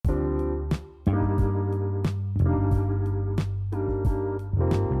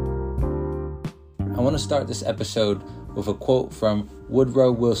I want to start this episode with a quote from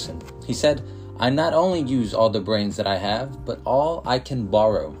Woodrow Wilson. He said, "I not only use all the brains that I have, but all I can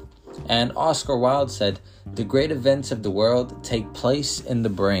borrow." And Oscar Wilde said, "The great events of the world take place in the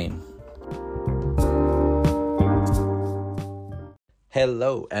brain."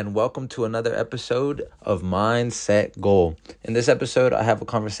 Hello, and welcome to another episode of Mindset Goal. In this episode, I have a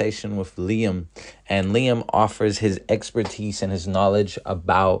conversation with Liam, and Liam offers his expertise and his knowledge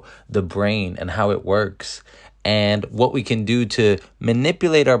about the brain and how it works, and what we can do to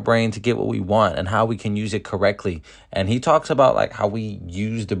manipulate our brain to get what we want, and how we can use it correctly. And he talks about like how we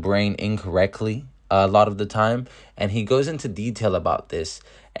use the brain incorrectly a lot of the time, and he goes into detail about this.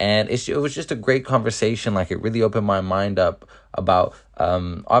 And it was just a great conversation. Like, it really opened my mind up about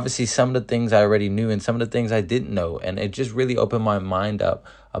obviously some of the things I already knew and some of the things I didn't know, and it just really opened my mind up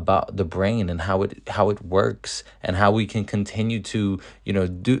about the brain and how it works, and how we can continue to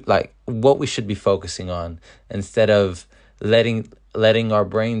do like what we should be focusing on instead of letting our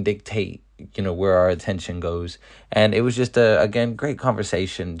brain dictate where our attention goes. And it was just again, great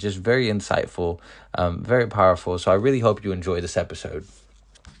conversation, just very insightful, very powerful. So I really hope you enjoy this episode.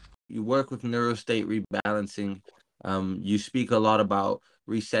 You work with neurostate rebalancing. You speak a lot about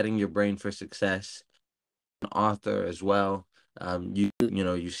resetting your brain for success. An author as well. You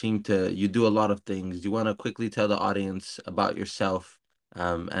do a lot of things. You want to quickly tell the audience about yourself,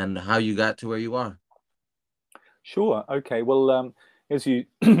 and how you got to where you are? Sure. Okay. Well, as you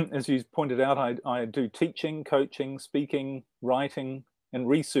as you pointed out, I do teaching, coaching, speaking, writing, and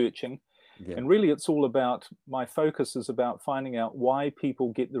researching. Yeah. And really, it's all about, my focus is about finding out why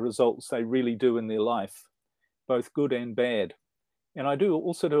people get the results they really do in their life, both good and bad. And I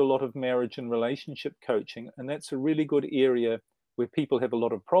also do a lot of marriage and relationship coaching, and that's a really good area where people have a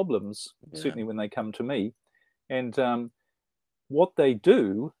lot of problems, certainly when they come to me. And what they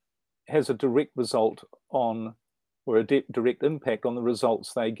do has a direct result on, or a direct impact on the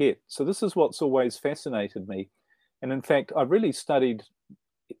results they get. So this is what's always fascinated me. And in fact, I've really studied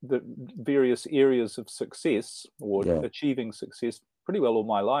the various areas of success or achieving success pretty well all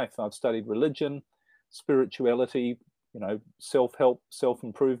my life. I've studied religion, spirituality, self-help,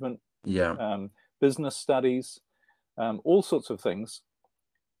 self-improvement, business studies, all sorts of things.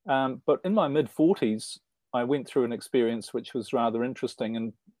 But in my mid-40s, I went through an experience which was rather interesting,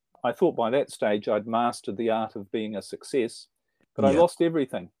 and I thought by that stage I'd mastered the art of being a success, but I lost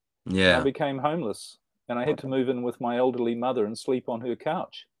everything. I became homeless, and I had to move in with my elderly mother and sleep on her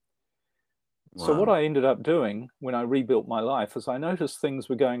couch. Wow. So what I ended up doing when I rebuilt my life is I noticed things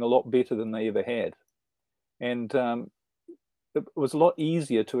were going a lot better than they ever had. And it was a lot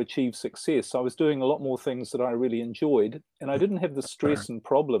easier to achieve success. I was doing a lot more things that I really enjoyed, and I didn't have the stress and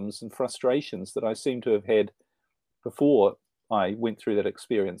problems and frustrations that I seem to have had before I went through that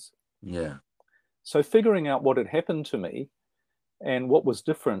experience. Yeah. So figuring out what had happened to me and what was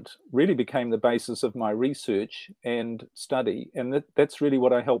different really became the basis of my research and study. And that's really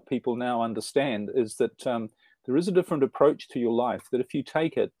what I help people now understand, is that there is a different approach to your life, that if you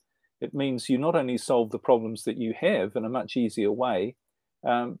take it, it means you not only solve the problems that you have in a much easier way,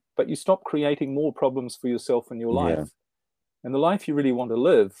 but you stop creating more problems for yourself in your life. And the life you really want to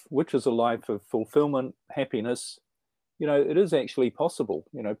live, which is a life of fulfillment, happiness, it is actually possible.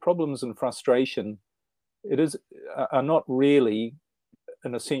 Problems and frustration are not really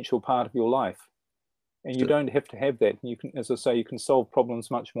an essential part of your life, and you don't have to have that. You can, as I say, you can solve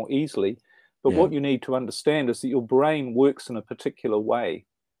problems much more easily. But what you need to understand is that your brain works in a particular way,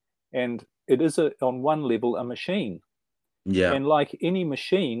 and it is on one level a machine. And like any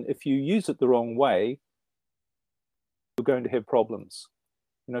machine, if you use it the wrong way, you're going to have problems.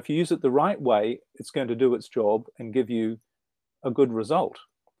 If you use it the right way, it's going to do its job and give you a good result.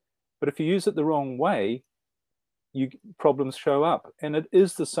 But if you use it the wrong way, problems show up. And it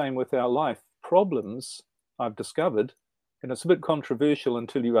is the same with our life. Problems, I've discovered, and it's a bit controversial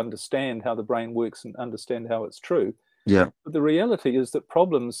until you understand how the brain works and understand how it's true. But the reality is that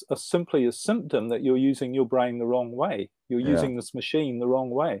problems are simply a symptom that you're using your brain the wrong way. You're using this machine the wrong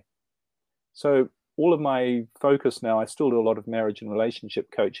way. So all of my focus now, I still do a lot of marriage and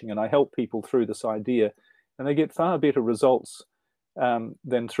relationship coaching, and I help people through this idea, and they get far better results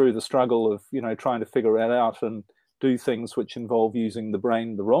than through the struggle of trying to figure it out and do things which involve using the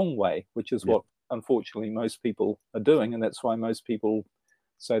brain the wrong way, which is what unfortunately most people are doing, and that's why most people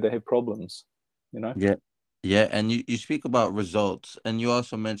say they have problems. And you speak about results, and you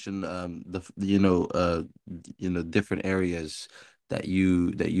also mentioned different areas that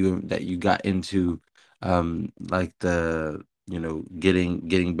you got into, like the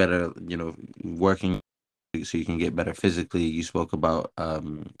getting better, working so you can get better physically. You spoke about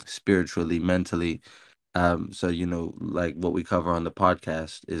spiritually, mentally. So like what we cover on the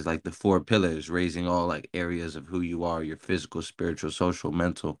podcast is like the four pillars, raising all like areas of who you are, your physical, spiritual, social,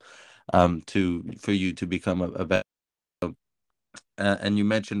 mental, to for you to become a better. And you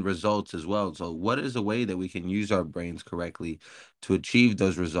mentioned results as well. So, what is a way that we can use our brains correctly to achieve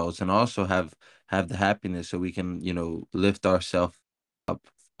those results, and also have the happiness so we can, lift ourselves up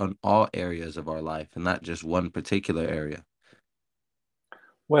on all areas of our life and not just one particular area?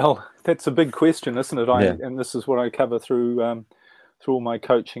 Well, that's a big question, isn't it? Yeah. And this is what I cover through all my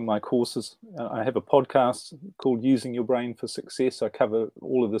coaching, my courses. I have a podcast called Using Your Brain for Success. I cover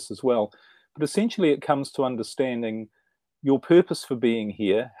all of this as well. But essentially, it comes to understanding your purpose for being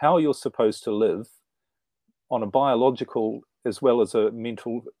here, how you're supposed to live on a biological as well as a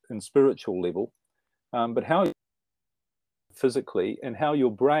mental and spiritual level, but how physically, and how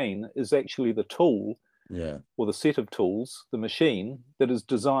your brain is actually the tool, Yeah. or the set of tools, the machine that is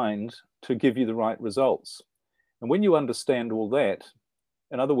designed to give you the right results. And when you understand all that,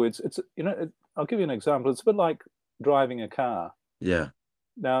 in other words, I'll give you an example. It's a bit like driving a car. Yeah.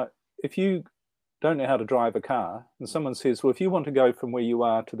 Now, if you don't know how to drive a car, and someone says, well, if you want to go from where you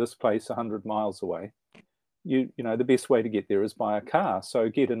are to this place 100 miles away, the best way to get there is by a car. So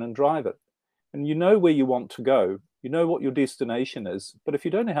get in and drive it. And you know where you want to go. You know what your destination is. But if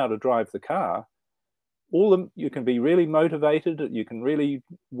you don't know how to drive the car, you can be really motivated, you can really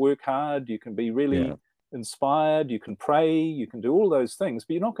work hard, you can be Yeah. really inspired, you can pray, you can do all those things,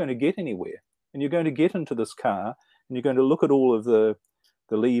 but you're not going to get anywhere. And you're going to get into this car and you're going to look at all of the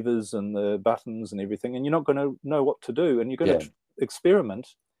levers and the buttons and everything, and you're not going to know what to do, and you're going Yeah. to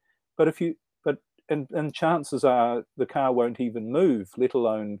experiment. But if you but and chances are the car won't even move, let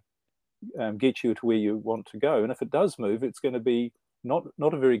alone get you to where you want to go. And if it does move, it's going to be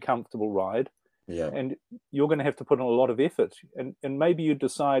not a very comfortable ride, Yeah. and you're going to have to put in a lot of effort. And maybe you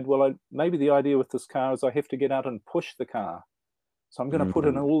decide, well, maybe the idea with this car is I have to get out and push the car. So I'm going to put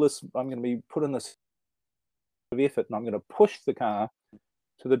in Mm. all this, I'm going to be putting this of effort, and I'm going to push the car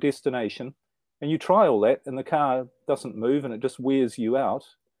to the destination. And you try all that, and the car doesn't move, and it just wears you out.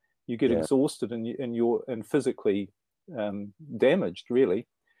 You get Yeah. exhausted, and physically damaged, really.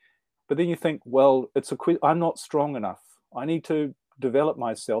 But then you think, well, I'm not strong enough. I need to develop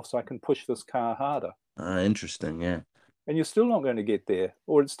myself so I can push this car harder. Interesting. Yeah. And you're still not going to get there,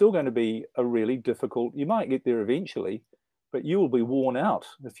 or it's still going to be a really difficult. You might get there eventually, but you will be worn out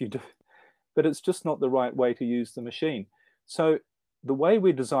if you do. But it's just not the right way to use the machine. So the way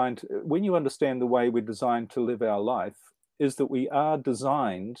we're designed, when you understand the way we're designed to live our life, is that we are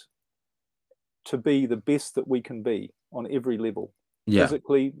designed to be the best that we can be on every level, Yeah.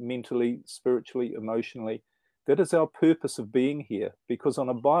 physically, mentally, spiritually, emotionally. That is our purpose of being here, because on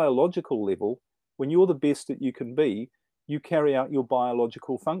a biological level, when you're the best that you can be, you carry out your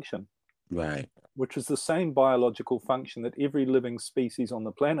biological function, Right. which is the same biological function that every living species on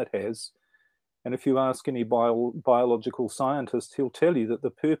the planet has. And if you ask any biological scientist, he'll tell you that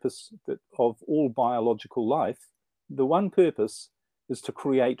the purpose of all biological life, the one purpose, is to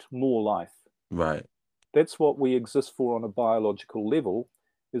create more life. Right. That's what we exist for on a biological level,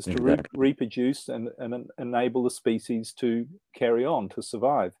 is to Exactly. reproduce and enable the species to carry on, to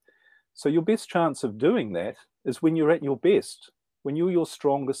survive. So your best chance of doing that is when you're at your best, when you're your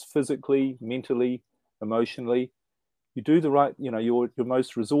strongest physically, mentally, emotionally. You do the right, you're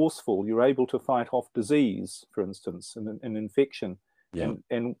most resourceful. You're able to fight off disease, for instance, and infection, Yeah.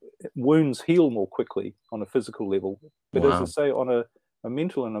 and wounds heal more quickly on a physical level. But as I Wow. say, on a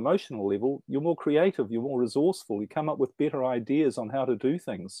mental and emotional level, you're more creative, you're more resourceful. You come up with better ideas on how to do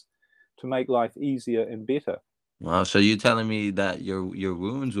things to make life easier and better. Wow. So you're telling me that your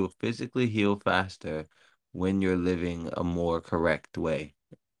wounds will physically heal faster when you're living a more correct way,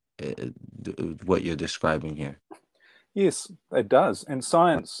 what you're describing here. Yes, it does. And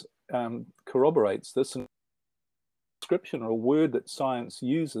science corroborates this. And description, or a word that science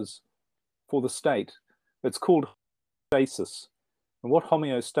uses for the state, it's called homeostasis. And what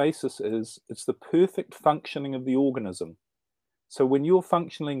homeostasis is, it's the perfect functioning of the organism. So when you're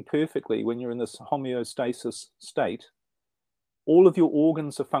functioning perfectly, when you're in this homeostasis state, all of your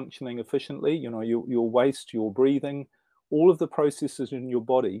organs are functioning efficiently. Your waist, your breathing, all of the processes in your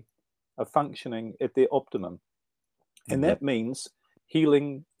body are functioning at their optimum. And Yeah. that means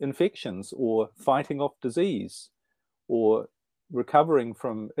healing infections, or fighting off disease, or recovering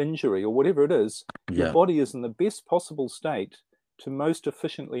from injury, or whatever it is. Your Yeah. body is in the best possible state to most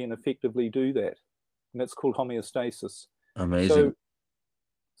efficiently and effectively do that. And that's called homeostasis. Amazing. So,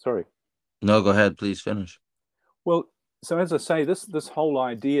 sorry. No, go ahead. Please finish. Well, so as I say, this whole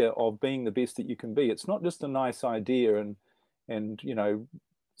idea of being the best that you can be, it's not just a nice idea and you know,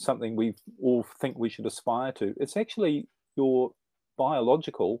 something we all think we should aspire to. It's actually your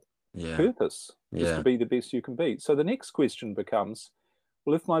biological Yeah. purpose is to Yeah. be the best you can be. So the next question becomes,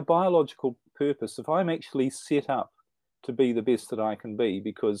 well, if my biological purpose, if I'm actually set up to be the best that I can be,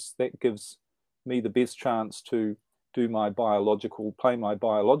 because that gives me the best chance to play my biological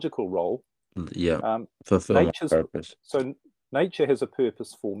role. Yeah. Um, Fulfill my nature's purpose. so nature has a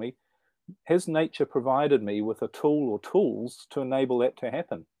purpose for me. Has nature provided me with a tool or tools to enable that to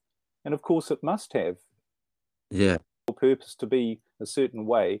happen? And of course, it must have Yeah. a purpose to be a certain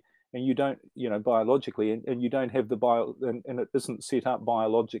way, and you don't, you know, biologically, and you don't have the and it isn't set up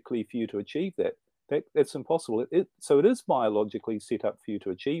biologically for you to achieve that. That's impossible. So it is biologically set up for you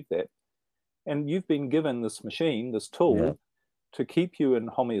to achieve that, and you've been given this machine, this Yeah. tool, to keep you in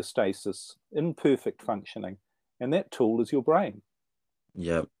homeostasis, in perfect functioning, and that tool is your brain.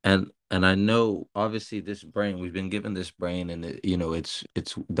 Yeah, and I know obviously this brain, we've been given this brain, and you know, it's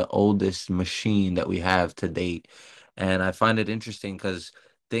the oldest machine that we have to date. And I find it interesting because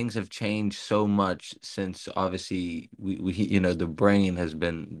things have changed so much since obviously we you know, the brain has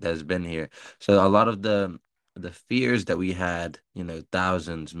been here. So a lot of the fears that we had, you know,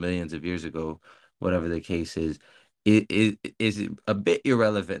 thousands, millions of years ago, whatever the case is is a bit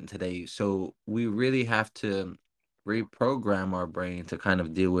irrelevant today. So we really have to reprogram our brain to kind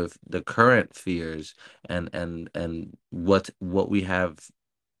of deal with the current fears and what we have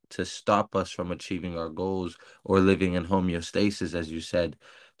to stop us from achieving our goals or living in homeostasis, as you said.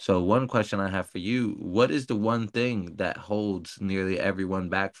 So one question I have for you: what is the one thing that holds nearly everyone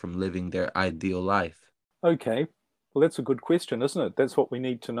back from living their ideal life? Okay, well, that's a good question, isn't it? That's what we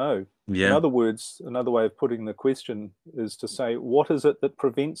need to know. In Yeah. other words, another way of putting the question is to say, what is it that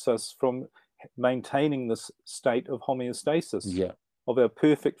prevents us from maintaining this state of homeostasis, Yeah. of our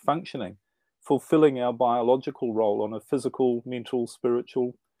perfect functioning, fulfilling our biological role on a physical, mental,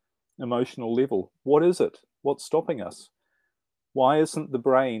 spiritual, emotional level? What is it? What's stopping us? Why isn't the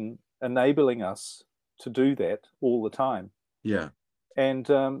brain enabling us to do that all the time? Yeah.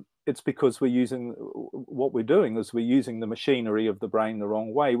 And it's because what we're doing is we're using the machinery of the brain the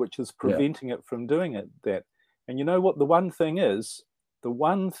wrong way, which is Yeah. preventing it from doing that. And you know what the one thing is? The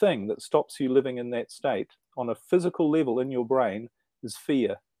one thing that stops you living in that state on a physical level in your brain is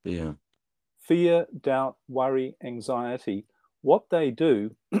fear. Yeah. Fear, doubt, worry, anxiety. What they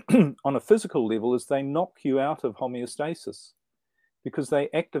do on a physical level is they knock you out of homeostasis because they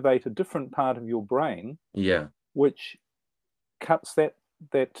activate a different part of your brain, Yeah. which cuts that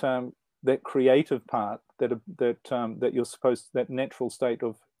that creative part that you're supposed, that natural state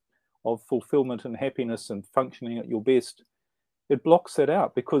of fulfillment and happiness and functioning at your best. It blocks that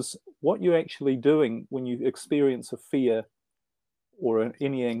out, because what you're actually doing when you experience a fear or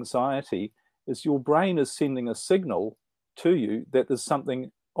any anxiety is your brain is sending a signal to you that there's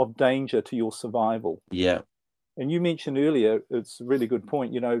something of danger to your survival. Yeah. And you mentioned earlier, it's a really good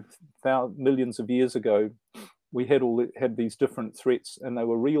point, you know, millions of years ago, we had these different threats, and they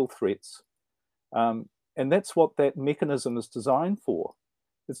were real threats. And that's what that mechanism is designed for.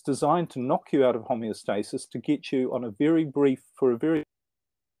 It's designed to knock you out of homeostasis, to get you on a very brief, to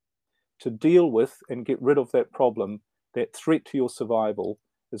deal with and get rid of that problem, that threat to your survival,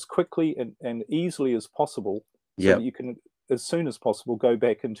 as quickly and easily as possible, so Yeah. that you can, as soon as possible, go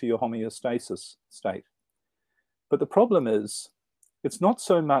back into your homeostasis state. But the problem is, it's not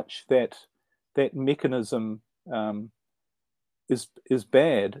so much that that mechanism is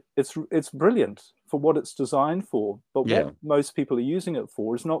bad. It's brilliant for what it's designed for. But what Yeah. most people are using it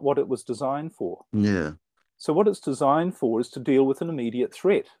for is not what it was designed for. Yeah. So what it's designed for is to deal with an immediate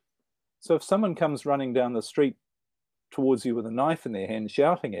threat. So if someone comes running down the street towards you with a knife in their hand,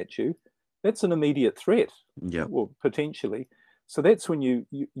 shouting at you, that's an immediate threat, Yeah. well, potentially. So that's when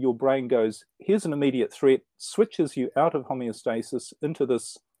your brain goes, here's an immediate threat, switches you out of homeostasis into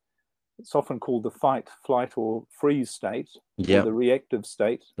this. It's often called the fight, flight, or freeze state, or Yeah. the reactive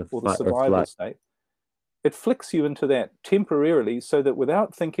state, The or the fight or survival flight. state. It flicks you into that temporarily, so that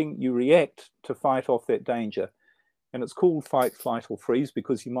without thinking, you react to fight off that danger. And it's called fight, flight, or freeze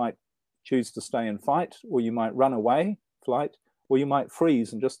because you might choose to stay and fight, or you might run away, flight, or you might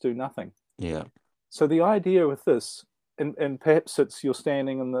freeze and just do nothing. Yeah. So the idea with this, and perhaps it's you're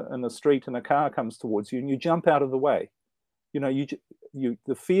standing in the street and a car comes towards you and you jump out of the way. You know,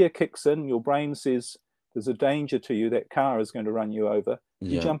 the fear kicks in. Your brain says there's a danger to you. That car is going to run you over.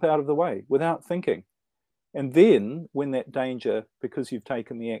 You Yeah. jump out of the way without thinking. And then when that danger, because you've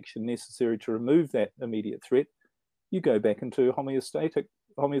taken the action necessary to remove that immediate threat, you go back into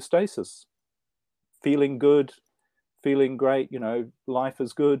homeostasis, feeling good, feeling great, life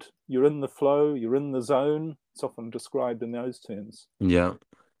is good, you're in the flow, you're in the zone. It's often described in those terms. Yeah.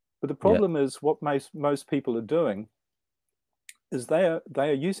 But the Yeah. problem is what most people are doing is they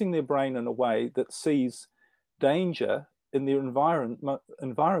are using their brain in a way that sees danger in their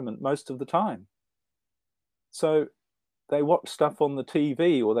environment most of the time. So they watch stuff on the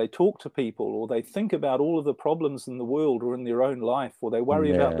TV, or they talk to people, or they think about all of the problems in the world or in their own life, or they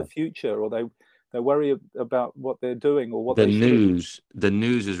worry about the Yeah. future, or they worry about what they're doing or what they should have. The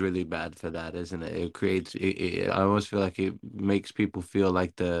news is really bad for that, isn't it? It creates I almost feel like it makes people feel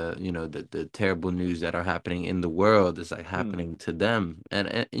like the terrible news that are happening in the world is like happening to them. And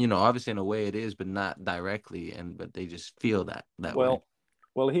obviously in a way it is, but not directly, but they just feel that way.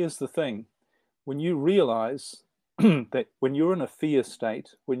 Well, here's the thing. When you realize that when you're in a fear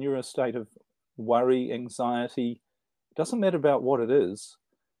state, when you're in a state of worry, anxiety, it doesn't matter about what it is,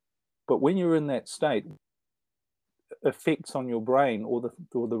 but when you're in that state, effects on your brain, or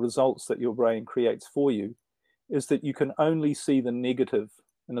the results that your brain creates for you, is that you can only see the negative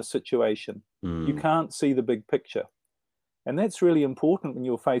in a situation. You can't see the big picture. And that's really important when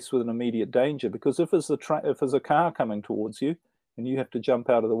you're faced with an immediate danger, because if there's a car coming towards you and you have to jump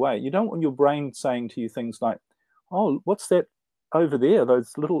out of the way, you don't want your brain saying to you things like, oh, what's that over there?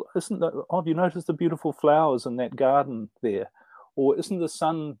 Those little, have you noticed the beautiful flowers in that garden there? Or isn't the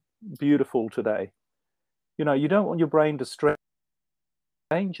sun beautiful today? You don't want your brain to stress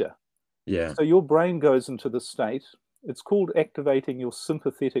danger. Yeah. So your brain goes into the state, it's called activating your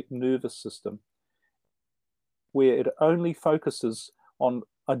sympathetic nervous system, where it only focuses on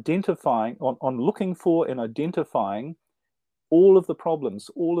looking for and identifying all of the problems,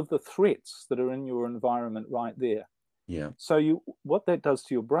 all of the threats that are in your environment right there. Yeah. So what that does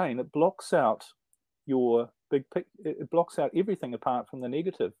to your brain, it blocks out it blocks out everything apart from the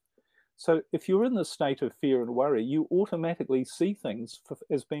negative. So if you're in this state of fear and worry, you automatically see things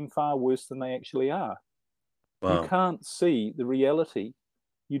as being far worse than they actually are. You Wow. can't see the reality.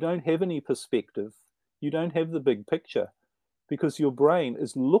 You don't have any perspective. You don't have the big picture, because your brain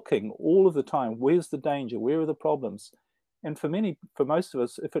is looking all of the time. Where's the danger? Where are the problems? And for most of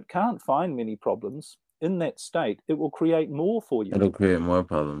us, if it can't find many problems in that state, it will create more for you. It'll create more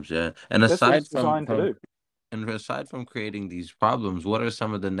problems, yeah. And That's what it's designed to do. aside from creating these problems, what are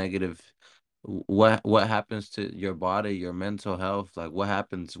some of the negative? What happens to your body, your mental health? Like, what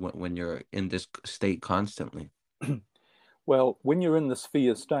happens when you're in this state constantly? Well, when you're in this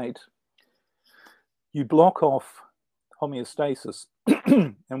fear state, you block off homeostasis.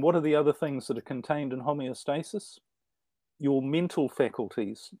 And what are the other things that are contained in homeostasis? Your mental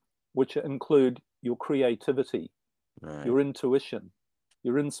faculties, which include your creativity, Right. your intuition,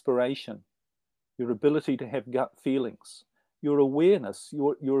 your inspiration, your ability to have gut feelings, your awareness,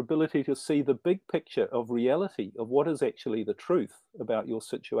 your ability to see the big picture of reality, of what is actually the truth about your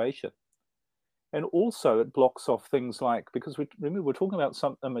situation. And also it blocks off things like, because remember, we're talking about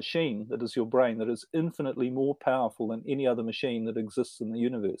a machine that is your brain, that is infinitely more powerful than any other machine that exists in the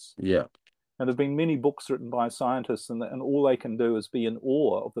universe. Yeah. And there have been many books written by scientists, and all they can do is be in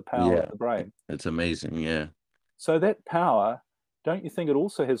awe of the power of the brain. It's amazing, yeah. So that power, don't you think it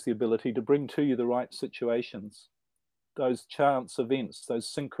also has the ability to bring to you the right situations, those chance events,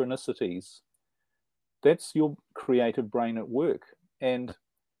 those synchronicities? That's your creative brain at work. And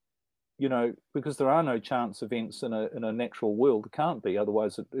because there are no chance events in a natural world, there can't be,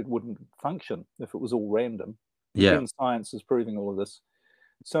 otherwise it wouldn't function if it was all random. Yeah. Again, science is proving all of this.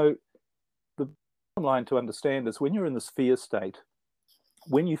 So the bottom line to understand is, when you're in this fear state,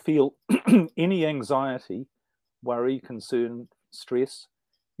 when you feel any anxiety, worry, concern, stress,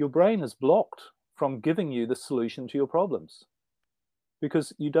 your brain is blocked from giving you the solution to your problems,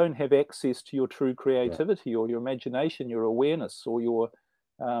 because you don't have access to your true creativity, or your imagination, your awareness, or your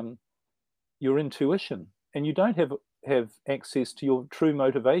intuition, and you don't have access to your true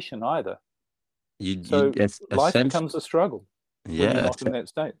motivation either. So life becomes a struggle when you're not in that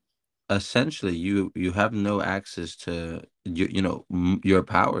state. Essentially, you have no access to your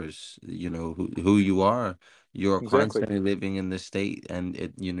powers, who you are. You're Exactly. constantly living in this state, and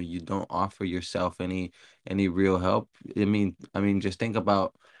you don't offer yourself any real help. I mean, just think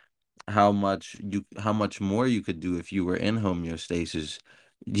about how much more you could do if you were in homeostasis,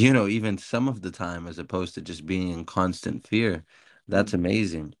 even some of the time, as opposed to just being in constant fear. That's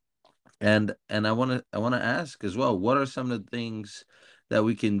amazing. And I want to ask as well, what are some of the things that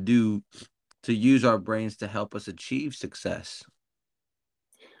we can do to use our brains to help us achieve success?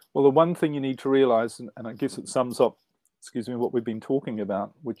 Well, the one thing you need to realize, and I guess it sums up, what we've been talking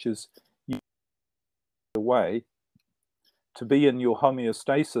about, which is a way to be in your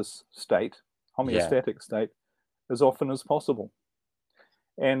homeostatic state, as often as possible.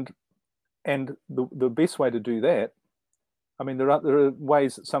 And the best way to do that, I mean, there are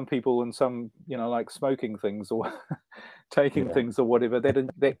ways that some people, and some, like smoking things or taking things or whatever,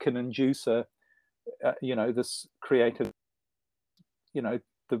 that can induce this creative,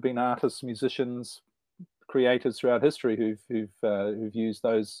 there've been artists, musicians, creators throughout history who've used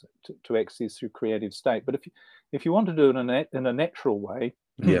those to access through creative state. But if you want to do it in a natural way,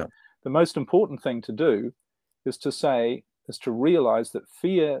 Yeah. the most important thing to do is to realize that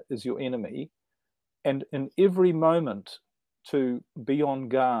fear is your enemy, and in every moment to be on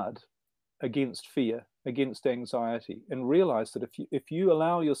guard against fear, against anxiety, and realize that if you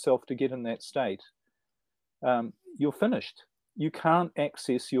allow yourself to get in that state, you're finished. You can't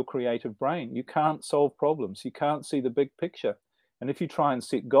access your creative brain. You can't solve problems. You can't see the big picture. And if you try and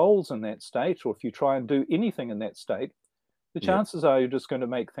set goals in that state, or if you try and do anything in that state, the chances are you're just going to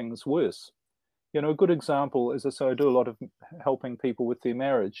make things worse. A good example is, I do a lot of helping people with their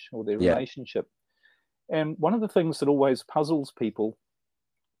marriage or their relationship. And one of the things that always puzzles people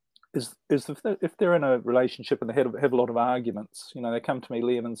is if they're in a relationship and they have a lot of arguments, they come to me,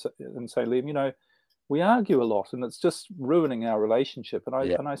 Liam, and say, Liam, we argue a lot and it's just ruining our relationship.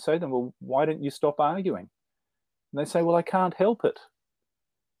 And I say to them, well, why don't you stop arguing? And they say, well, I can't help it.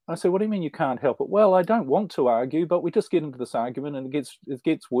 I say, what do you mean you can't help it? Well, I don't want to argue, but we just get into this argument and it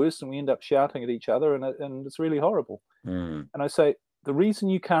gets worse, and we end up shouting at each other, and it's really horrible. And I say, the reason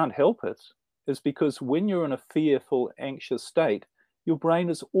you can't help it is because when you're in a fearful, anxious state, your brain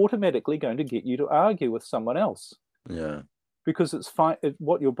is automatically going to get you to argue with someone else. Yeah. Because it's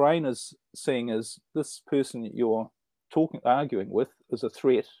what your brain is seeing is this person that you're arguing with is a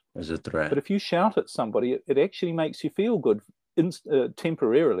threat. But if you shout at somebody, it actually makes you feel good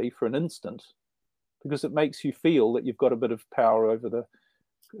temporarily for an instant, because it makes you feel that you've got a bit of power over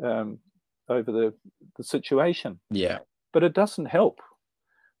the situation. Yeah. But it doesn't help.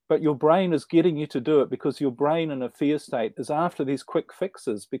 But your brain is getting you to do it because your brain in a fear state is after these quick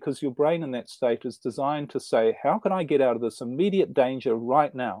fixes, because your brain in that state is designed to say, how can I get out of this immediate danger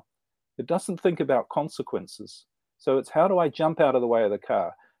right now? It doesn't think about consequences. So it's, how do I jump out of the way of the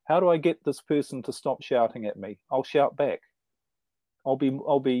car? How do I get this person to stop shouting at me? I'll shout back. I'll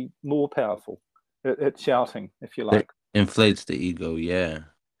be more powerful at shouting, if you like. It inflates the ego, yeah.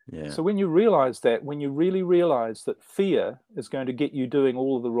 So when you really realize that fear is going to get you doing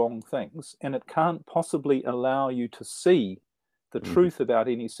all of the wrong things, and it can't possibly allow you to see the truth about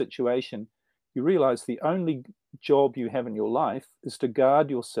any situation, you realize the only job you have in your life is to guard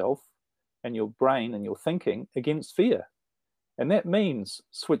yourself and your brain and your thinking against fear. And that means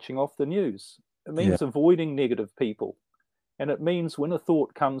switching off the news. It means avoiding negative people. And it means when a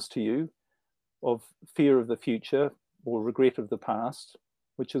thought comes to you of fear of the future or regret of the past,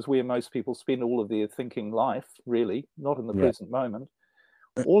 which is where most people spend all of their thinking life, really, not in the present moment.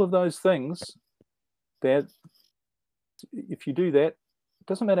 All of those things, that if you do that, it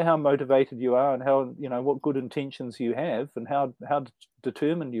doesn't matter how motivated you are and how, what good intentions you have and how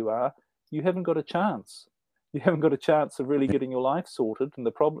determined you are, you haven't got a chance. You haven't got a chance of really getting your life sorted, and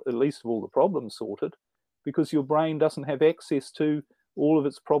at least of all the problems sorted, because your brain doesn't have access to all of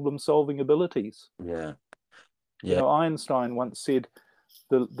its problem-solving abilities. Einstein once said,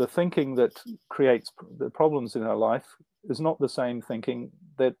 the thinking that creates the problems in our life is not the same thinking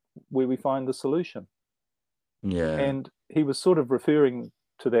where we find the solution. And he was sort of referring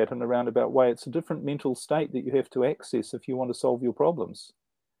to that in a roundabout way. It's a different mental state that you have to access if you want to solve your problems.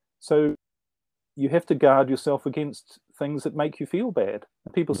 So you have to guard yourself against things that make you feel bad.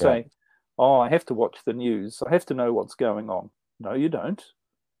 People say, oh, I have to watch the news. I have to know what's going on. No, you don't.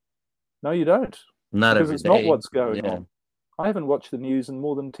 No, you don't. Not because every it's day. Not what's going on. I haven't watched the news in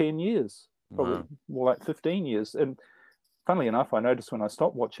more than 10 years, probably more like 15 years. And funnily enough, I noticed when I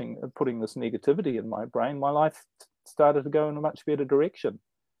stopped putting this negativity in my brain, my life started to go in a much better direction.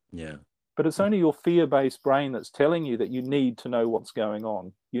 But it's only your fear-based brain that's telling you that you need to know what's going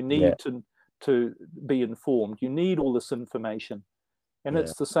on. You need to be informed. You need all this information. And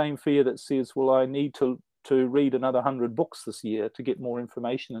it's the same fear that says, well, I need to read another 100 books this year to get more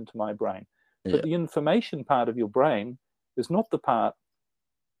information into my brain. But the information part of your brain is not the part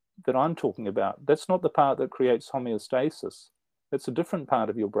that I'm talking about. That's not the part that creates homeostasis. It's a different part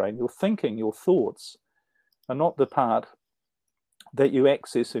of your brain. Your thinking, your thoughts are not the part that you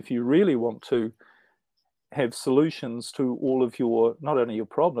access if you really want to have solutions to all of your, not only your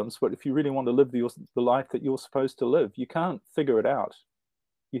problems, but if you really want to live the life that you're supposed to live. You can't figure it out.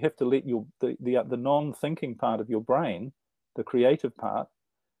 You have to let the non-thinking part of your brain, the creative part,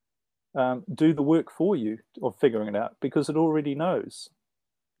 do the work for you of figuring it out, because it already knows.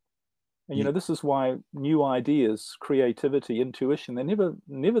 And this is why new ideas, creativity, intuition, they're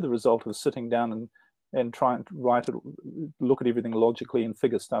never the result of sitting down and trying to write it, look at everything logically and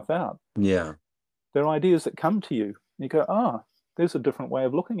figure stuff out. Yeah. They're ideas that come to you. You go, there's a different way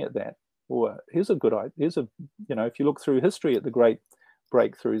of looking at that. Or here's a good idea. If you look through history at the great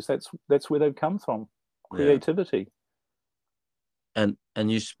breakthroughs, that's where they've come from. Creativity. And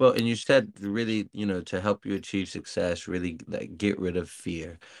you said really, to help you achieve success, really like get rid of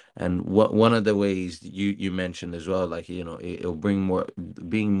fear. And one of the ways you mentioned as well, like, it'll bring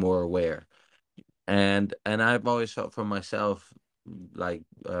being more aware. And I've always felt for myself, like,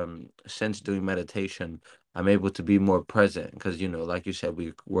 since doing meditation, I'm able to be more present because, like you said,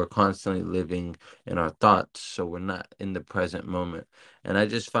 we're constantly living in our thoughts, so we're not in the present moment. And I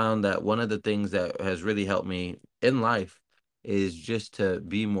just found that one of the things that has really helped me in life is just to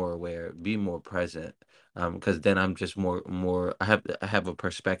be more aware, be more present. Because then I'm just more. I have a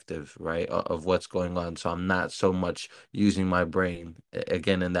perspective, right, of what's going on, so I'm not so much using my brain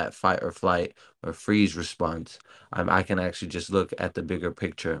again in that fight or flight or freeze response. I can actually just look at the bigger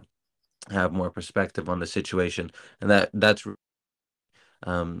picture, have more perspective on the situation, and that's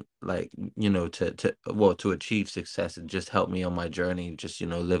like, to achieve success and just help me on my journey, just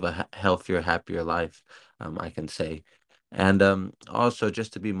live a healthier, happier life, I can say. And also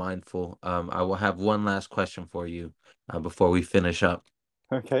just to be mindful, I will have one last question for you before we finish up.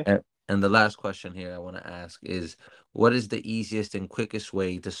 Okay. And the last question here I want to ask is, what is the easiest and quickest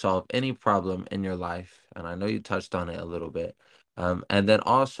way to solve any problem in your life? And I know you touched on it a little bit. And then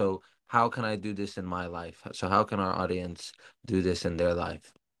also, how can I do this in my life? So how can our audience do this in their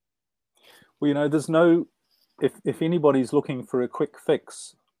life? Well, there's if anybody's looking for a quick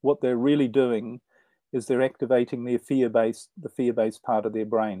fix, what they're really doing is they're activating the fear-based part of their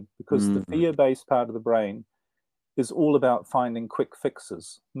brain, because the fear-based part of the brain is all about finding quick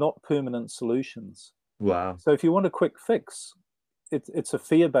fixes, not permanent solutions. Wow. So if you want a quick fix, it's a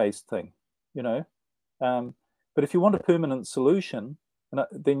fear-based thing, but if you want a permanent solution,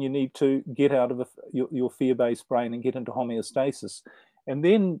 then you need to get out of your fear-based brain and get into homeostasis. And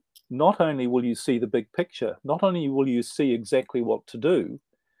then not only will you see the big picture, not only will you see exactly what to do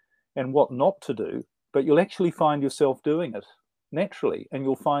and what not to do, but you'll actually find yourself doing it naturally, and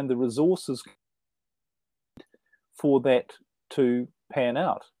you'll find the resources for that to pan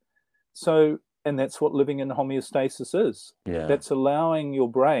out. So, and that's what living in homeostasis is. Yeah. That's allowing your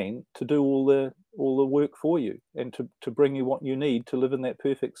brain to do all the work for you and to bring you what you need to live in that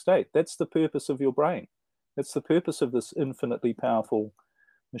perfect state. That's the purpose of your brain. That's the purpose of this infinitely powerful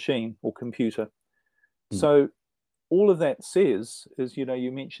machine or computer. So all of that says is,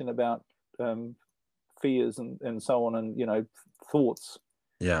 you mentioned about fears and so on, and thoughts.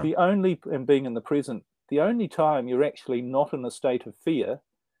 Yeah. And being in the present, the only time you're actually not in a state of fear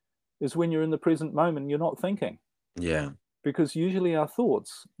is when you're in the present moment, you're not thinking. Yeah. Because usually our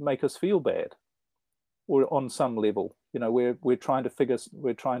thoughts make us feel bad, or on some level, we're trying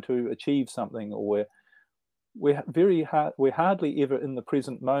to achieve something, or we're hardly ever in the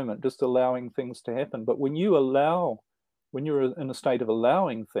present moment, just allowing things to happen. But when you're in a state of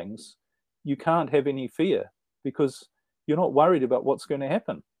allowing things, you can't have any fear, because you're not worried about what's going to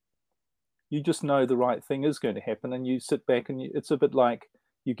happen. You just know the right thing is going to happen, and you sit back and it's a bit like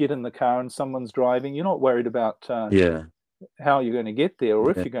you get in the car and someone's driving. You're not worried about how you're going to get there,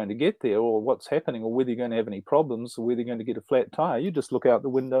 or if you're going to get there, or what's happening, or whether you're going to have any problems, or whether you're going to get a flat tire. You just look out the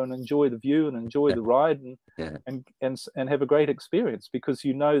window and enjoy the view and enjoy the ride, and have a great experience, because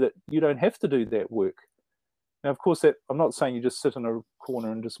you know that you don't have to do that work. Now, of course, I'm not saying you just sit in a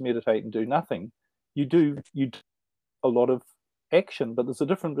corner and just meditate and do nothing. You do a lot of action, but there's a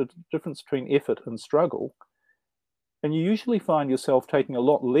difference between effort and struggle. And you usually find yourself taking a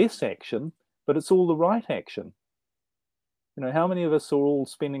lot less action, but it's all the right action. How many of us are all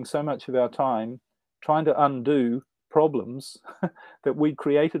spending so much of our time trying to undo problems that we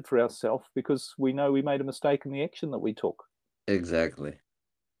created for ourselves because we know we made a mistake in the action that we took? Exactly.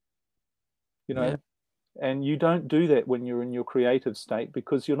 And you don't do that when you're in your creative state,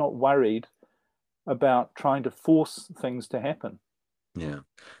 because you're not worried about trying to force things to happen. Yeah.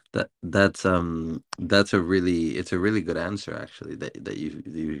 That's a really good answer, actually, that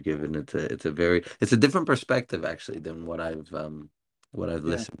you've given. It's a different perspective, actually, than what I've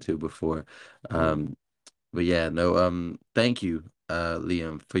listened to before. But yeah, no, thank you,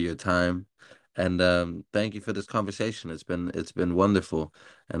 Liam, for your time, and thank you for this conversation. It's been wonderful,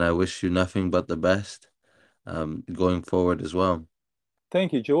 and I wish you nothing but the best going forward as well.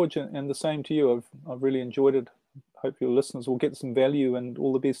 Thank you, George, and the same to you. I've really enjoyed it. Hope your listeners will get some value, and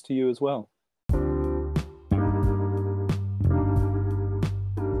all the best to you as well.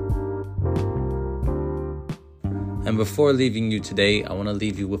 And before leaving you today, I want to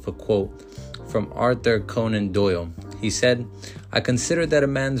leave you with a quote from Arthur Conan Doyle. He said, "I consider that a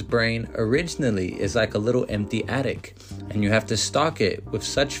man's brain originally is like a little empty attic, and you have to stock it with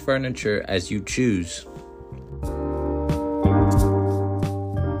such furniture as you choose."